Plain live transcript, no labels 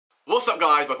What's up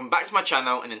guys, welcome back to my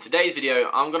channel, and in today's video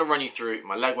I'm going to run you through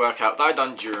my leg workout that I've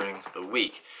done during the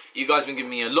week. You guys have been giving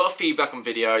me a lot of feedback on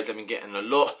videos, I've been getting a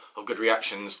lot of good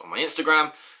reactions on my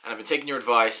Instagram, and I've been taking your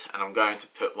advice and I'm going to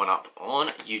put one up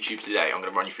on YouTube today. I'm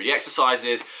going to run you through the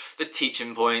exercises, the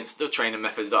teaching points, the training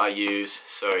methods that I use,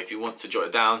 so if you want to jot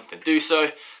it down then do so,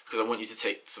 because I want you to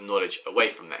take some knowledge away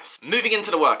from this. Moving into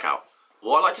the workout,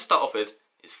 what I like to start off with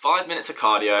is 5 minutes of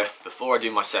cardio before I do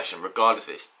my session, regardless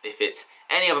if it's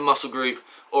any other muscle group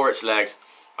or its legs.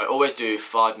 I always do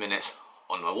 5 minutes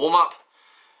on my warm-up.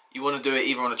 You want to do it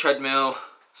either on a treadmill,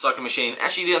 cycling machine,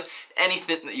 actually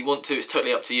anything that you want to, it's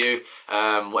totally up to you,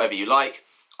 whatever you like.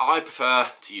 I prefer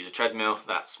to use a treadmill,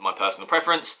 that's my personal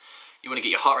preference. You want to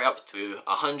get your heart rate up to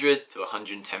 100 to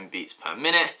 110 beats per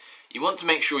minute. You want to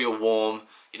make sure you're warm.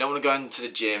 You don't want to go into the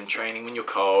gym training when you're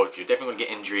cold, because you're definitely going to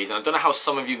get injuries. And I don't know how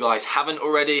some of you guys haven't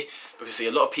already, because I see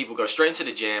a lot of people go straight into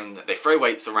the gym, they throw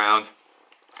weights around,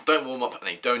 don't warm up, and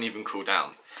they don't even cool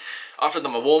down. After I've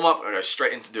done my warm up, I go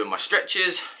straight into doing my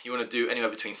stretches. You want to do anywhere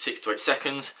between 6 to 8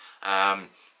 seconds at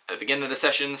the beginning of the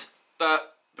sessions,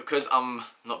 but because I'm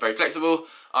not very flexible,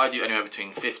 I do anywhere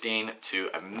between 15 to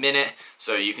a minute,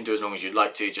 so you can do as long as you'd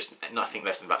like to, just nothing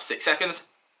less than about 6 seconds.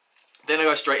 Then I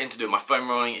go straight into doing my foam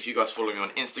rolling. If you guys follow me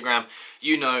on Instagram,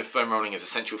 you know foam rolling is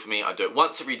essential for me. I do it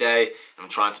once every day, and I'm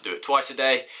trying to do it twice a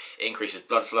day. It increases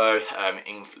blood flow,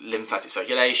 lymphatic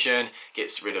circulation,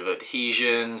 gets rid of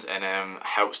adhesions, and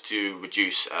helps to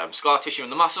reduce scar tissue in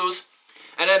the muscles.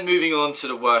 And then moving on to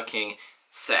the working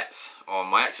sets on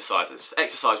my exercises. For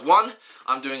exercise 1,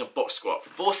 I'm doing a box squat,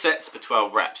 4 sets for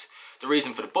 12 reps. The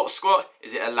reason for the box squat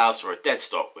is it allows for a dead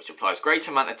stop, which applies greater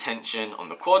amount of tension on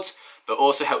the quads, but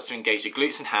also helps to engage the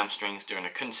glutes and hamstrings during a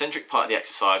concentric part of the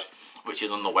exercise, which is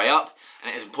on the way up.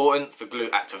 And it is important for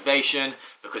glute activation,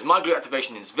 because my glute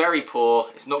activation is very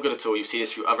poor. It's not good at all. You see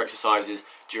this through other exercises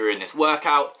during this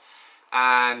workout.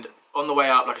 And on the way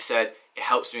up, like I said, it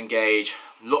helps to engage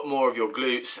a lot more of your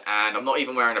glutes, and I'm not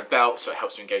even wearing a belt, so it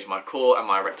helps to engage my core and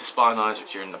my erector spinae,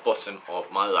 which are in the bottom of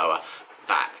my lower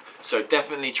back. So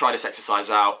definitely try this exercise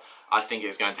out. I think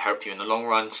it's going to help you in the long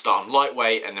run. Start on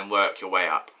lightweight and then work your way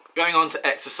up. Going on to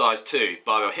exercise 2,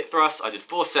 barbell hip thrust. I did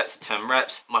 4 sets of 10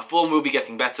 reps. My form will be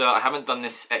getting better. I haven't done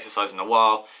this exercise in a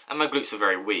while, and my glutes are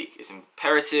very weak. It's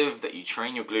imperative that you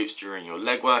train your glutes during your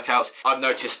leg workouts. I've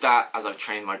noticed that as I've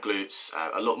trained my glutes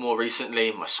a lot more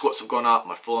recently. My squats have gone up,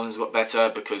 my form's got better,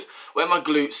 because where my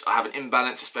glutes, I have an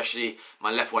imbalance, especially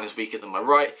my left one is weaker than my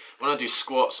right. When I do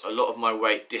squats, a lot of my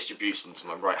weight distributes onto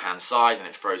my right hand side and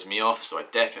it throws me off, so I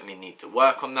definitely need to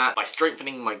work on that. By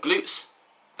strengthening my glutes,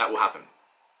 that will happen.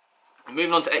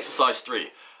 Moving on to exercise 3,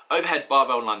 overhead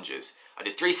barbell lunges. I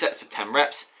did 3 sets for 10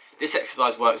 reps. This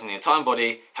exercise works on the entire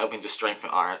body, helping to strengthen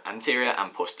our anterior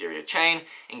and posterior chain,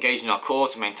 engaging our core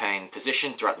to maintain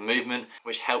position throughout the movement,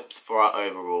 which helps for our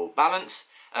overall balance,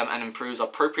 and improves our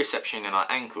proprioception in our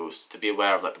ankles, to be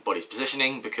aware of the body's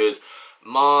positioning, because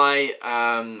my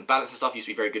balance and stuff used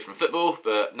to be very good from football,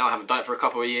 but now I haven't done it for a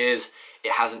couple of years.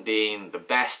 It hasn't been the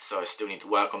best, so I still need to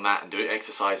work on that and do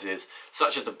exercises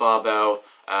such as the barbell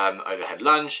overhead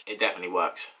lunge. It definitely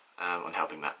works on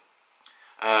helping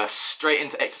that. Straight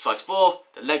into exercise 4,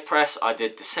 the leg press. I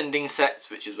did descending sets,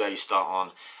 which is where you start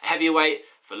on a heavier weight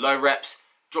for low reps,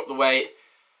 drop the weight,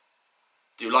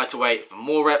 do lighter weight for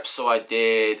more reps. So I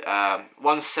did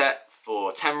 1 set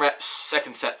for 10 reps,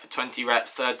 2nd set for 20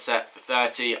 reps, 3rd set for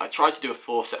 30. I tried to do a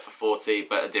 4th set for 40,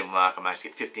 but it didn't work. I managed to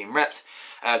get 15 reps.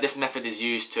 This method is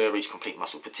used to reach complete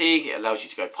muscle fatigue. It allows you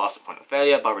to go past the point of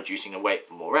failure by reducing the weight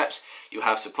for more reps. You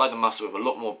have supplied the muscle with a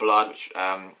lot more blood, which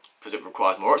because it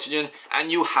requires more oxygen,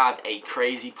 and you have a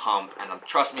crazy pump. And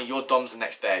trust me, your DOMs the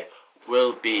next day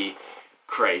will be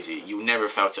crazy. You've never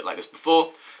felt it like this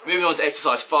before. Moving on to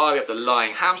exercise 5, we have the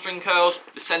lying hamstring curls,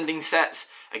 descending sets.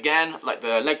 Again, like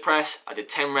the leg press, I did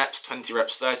 10 reps, 20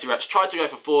 reps, 30 reps. Tried to go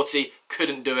for 40,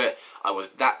 couldn't do it. I was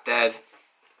that dead.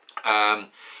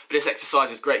 But this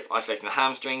exercise is great for isolating the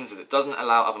hamstrings, as it doesn't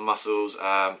allow other muscles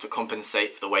to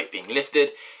compensate for the weight being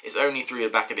lifted. It's only through the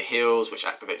back of the heels which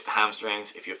activates the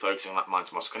hamstrings if you're focusing on that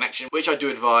mind-to-muscle connection, which I do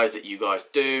advise that you guys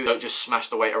do. Don't just smash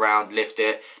the weight around, lift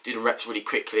it, do the reps really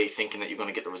quickly thinking that you're going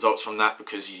to get the results from that,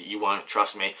 because you won't,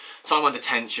 trust me. Time under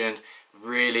tension,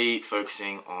 really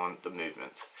focusing on the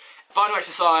movement. Final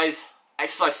exercise,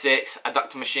 exercise 6,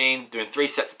 adductor machine, doing 3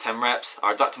 sets of 10 reps.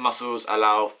 Our adductor muscles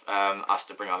allow us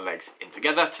to bring our legs in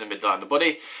together to the midline of the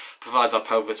body, provides our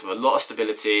pelvis with a lot of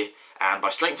stability, and by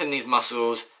strengthening these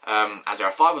muscles, as there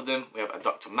are 5 of them, we have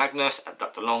adductor magnus,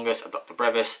 adductor longus, adductor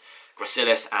brevis,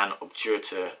 gracilis and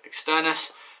obturator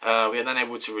externus. We are then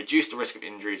able to reduce the risk of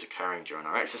injuries occurring during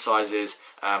our exercises.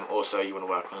 Also, you want to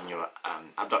work on your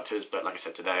abductors, but like I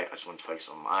said today, I just want to focus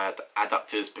on my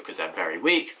adductors because they're very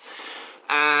weak.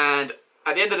 And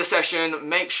at the end of the session,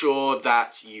 make sure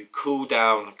that you cool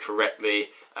down correctly.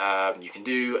 You can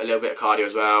do a little bit of cardio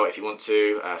as well if you want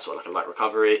to, sort of like a light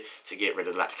recovery to get rid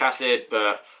of the lactic acid.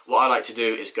 But what I like to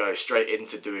do is go straight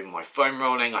into doing my foam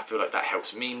rolling. I feel like that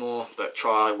helps me more, but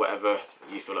try whatever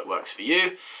you feel like works for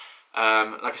you.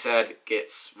 Like I said, it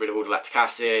gets rid of all the lactic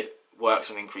acid,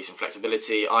 works on increasing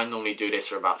flexibility. I normally do this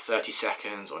for about 30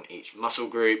 seconds on each muscle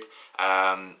group.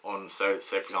 So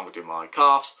for example, do my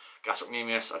calves,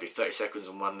 gastrocnemius, I do 30 seconds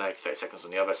on one leg, 30 seconds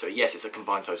on the other. So yes, it's a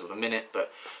combined total of a minute,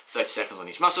 but 30 seconds on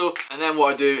each muscle. And then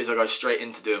what I do is I go straight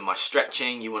into doing my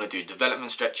stretching. You want to do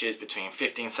development stretches between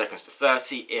 15 seconds to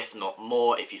 30, if not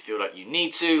more, if you feel like you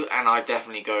need to. And I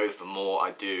definitely go for more.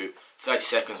 I do 30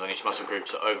 seconds on each muscle group,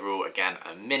 so overall, again,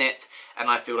 a minute. And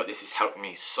I feel like this has helped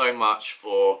me so much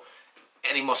for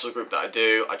any muscle group that I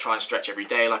do. I try and stretch every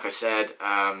day, like I said.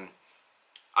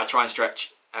 I try and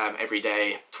stretch every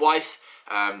day twice.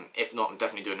 If not, I'm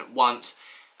definitely doing it once.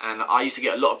 And I used to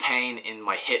get a lot of pain in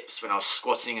my hips when I was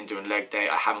squatting and doing leg day.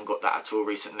 I haven't got that at all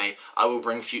recently. I will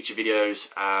bring future videos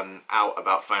out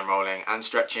about foam rolling and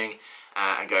stretching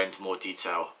and go into more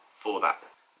detail for that.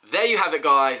 There you have it,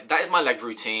 guys. That is my leg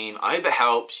routine. I hope it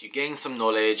helps. You gain some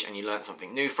knowledge and you learn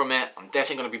something new from it. I'm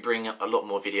definitely going to be bringing up a lot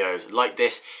more videos like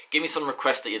this. Give me some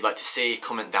requests that you'd like to see.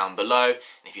 Comment down below.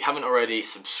 And if you haven't already,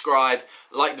 subscribe,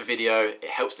 like the video. It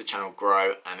helps the channel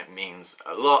grow and it means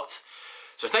a lot.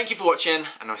 So thank you for watching,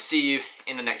 and I'll see you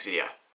in the next video.